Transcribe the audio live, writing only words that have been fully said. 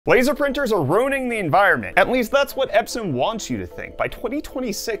Laser printers are ruining the environment. At least that's what Epson wants you to think. By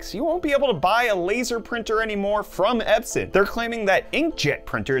 2026, you won't be able to buy a laser printer anymore from Epson. They're claiming that inkjet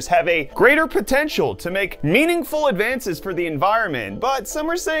printers have a greater potential to make meaningful advances for the environment, but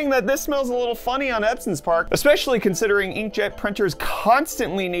some are saying that this smells a little funny on Epson's part, especially considering inkjet printers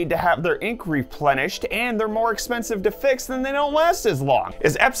constantly need to have their ink replenished and they're more expensive to fix and they don't last as long.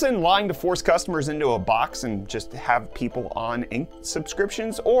 Is Epson lying to force customers into a box and just have people on ink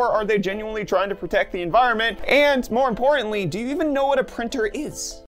subscriptions? Or are they genuinely trying to protect the environment? And more importantly, do you even know what a printer is?